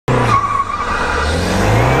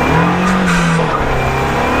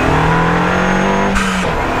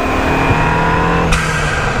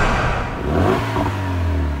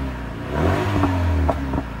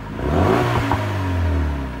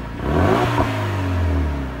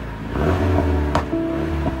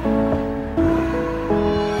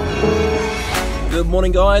Good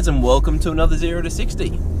morning guys, and welcome to another 0 to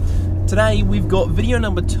 60. Today we've got video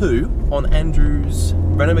number 2 on Andrew's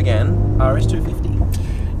Renault Megane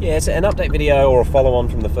RS250. Yeah, it's an update video or a follow-on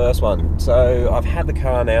from the first one. So I've had the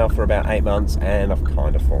car now for about 8 months and I've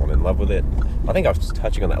kind of fallen in love with it. I think I was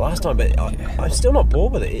touching on that last time, but I'm still not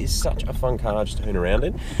bored with it. It's such a fun car just to hoon around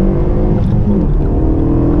in.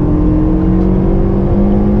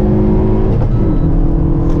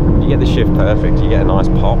 You get the shift perfect, you get a nice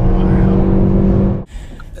pop.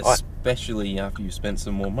 Especially after you've spent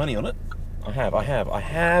some more money on it. I have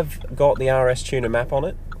got the RSTuner map on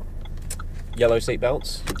it. Yellow seat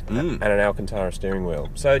belts and an Alcantara steering wheel.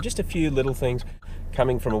 So just a few little things.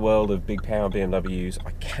 Coming from a world of big power BMWs, I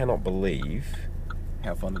cannot believe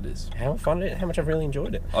how fun it is. How much I've really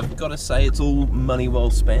enjoyed it. I've got to say it's all money well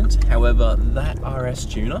spent. However, that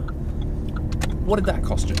RSTuner, what did that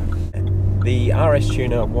cost you? The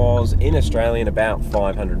RSTuner was in Australian about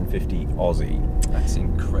 550 Aussie. That's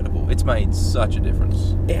incredible. It's made such a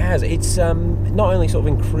difference. It has. It's not only sort of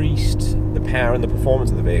increased the power and the performance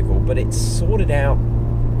of the vehicle, but it's sorted out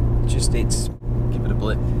just its... Give it a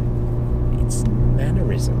blip. Its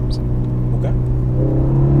mannerisms. We'll go.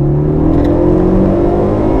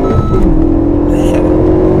 There.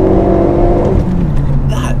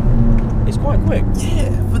 That is quite quick.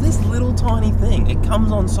 Yeah, for this little tiny thing, it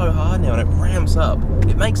comes on so hard now and it ramps up.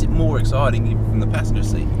 It makes it more exciting even from the passenger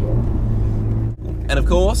seat. And of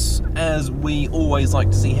course, as we always like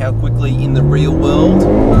to see how quickly in the real world,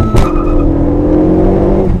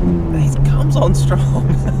 it comes on strong.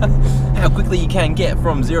 How quickly you can get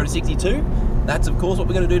from 0 to 62, that's of course what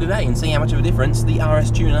we're going to do today and see how much of a difference the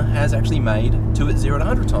RSTuner has actually made to its 0 to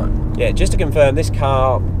 100 time. Yeah, just to confirm, this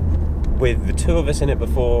car, with the two of us in it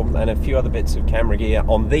before and a few other bits of camera gear,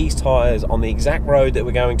 on these tyres, on the exact road that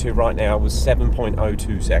we're going to right now, was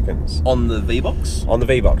 7.02 seconds. On the V-Box? On the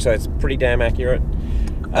V-Box, so it's pretty damn accurate.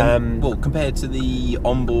 Well, compared to the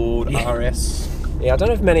onboard RS. Yeah, I don't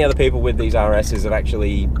know if many other people with these RSs have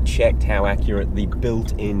actually checked how accurate the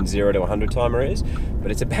built-in 0 to 100 timer is, but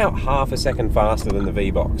it's about half a second faster than the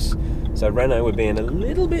V-Box. So Renault were being a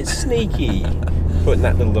little bit sneaky putting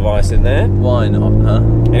that little device in there. Why not, huh?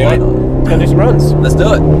 Anyway, let's go do some runs. Let's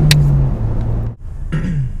do it.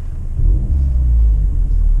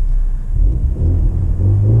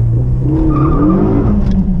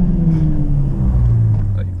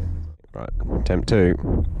 Attempt 2.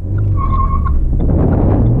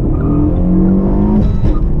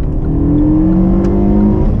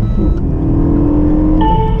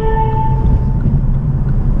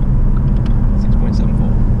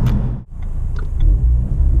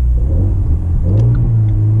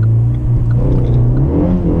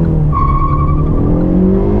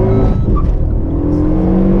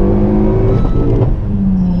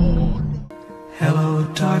 Hello,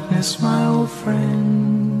 darkness, my old friend.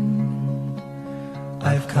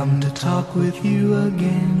 I've come to talk with you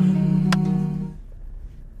again.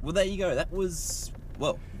 Well, there you go. That was,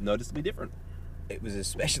 well, noticeably different. It was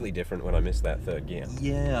especially different when I missed that third gear.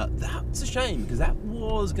 Yeah, that's a shame, because that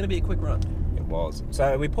was going to be a quick run. It was.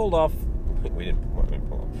 So we pulled off. We didn't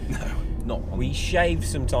pull off. No, not one. We shaved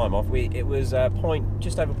some time off. It was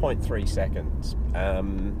just over 0.3 seconds.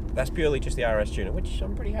 That's purely just the RSTuner, which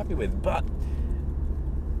I'm pretty happy with. But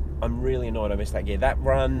I'm really annoyed I missed that gear. That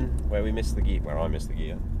run where I missed the gear,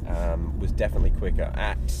 was definitely quicker.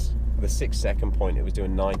 At the 6 second point, it was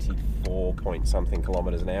doing 94 point something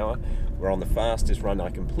kilometers an hour. Where on the fastest run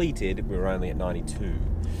I completed, we were only at 92.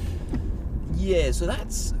 Yeah, so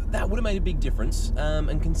that would have made a big difference.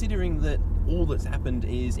 And considering that all that's happened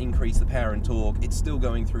is increase the power and torque, it's still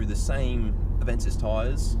going through the same Avensis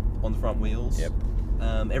tyres on the front wheels. Yep.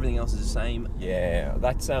 Everything else is the same. Yeah,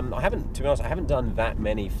 that's to be honest, I haven't done that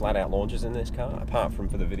many flat out launches in this car, apart from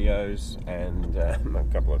for the videos and a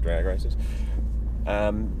couple of drag races.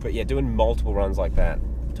 But yeah, doing multiple runs like that,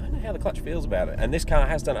 I don't know how the clutch feels about it. And this car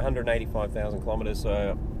has done 185,000 kilometers,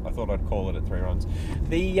 so I thought I'd call it at 3 runs.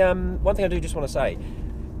 The one thing I do just want to say,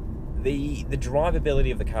 the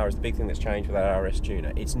drivability of the car is the big thing that's changed with that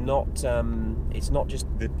RSTuner. It's not just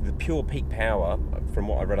the pure peak power. From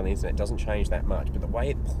what I read on the internet, doesn't change that much, but the way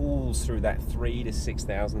it pulls through that 3,000 to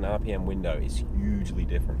 6,000 RPM window is hugely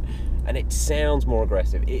different, and it sounds more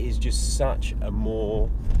aggressive. It is just such a more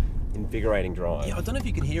invigorating drive. Yeah, I don't know if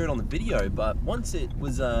you could hear it on the video, but once it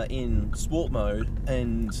was in sport mode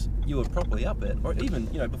and you were properly up it, or even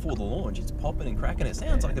before the launch, it's popping and cracking. It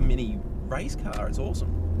sounds like a mini race car. It's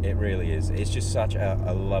awesome. It really is. It's just such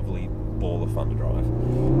a lovely ball of fun to drive.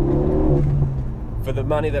 For the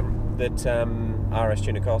money that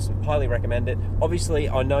RSTuner costs. Highly recommend it. Obviously,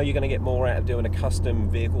 I know you're going to get more out of doing a custom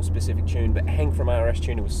vehicle-specific tune, but Hank from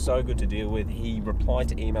RSTuner was so good to deal with. He replied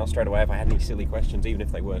to email straight away if I had any silly questions, even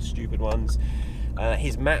if they were stupid ones.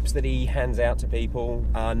 His maps that he hands out to people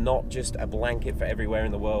are not just a blanket for everywhere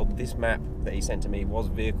in the world. This map that he sent to me was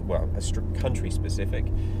vehicle, well, country specific,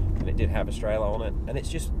 and it did have Australia on it, and it's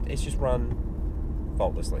just run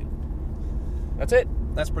faultlessly. That's it.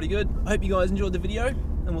 That's pretty good. I hope you guys enjoyed the video,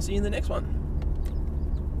 and we'll see you in the next one.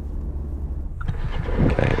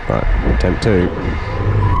 Okay, right, attempt 2.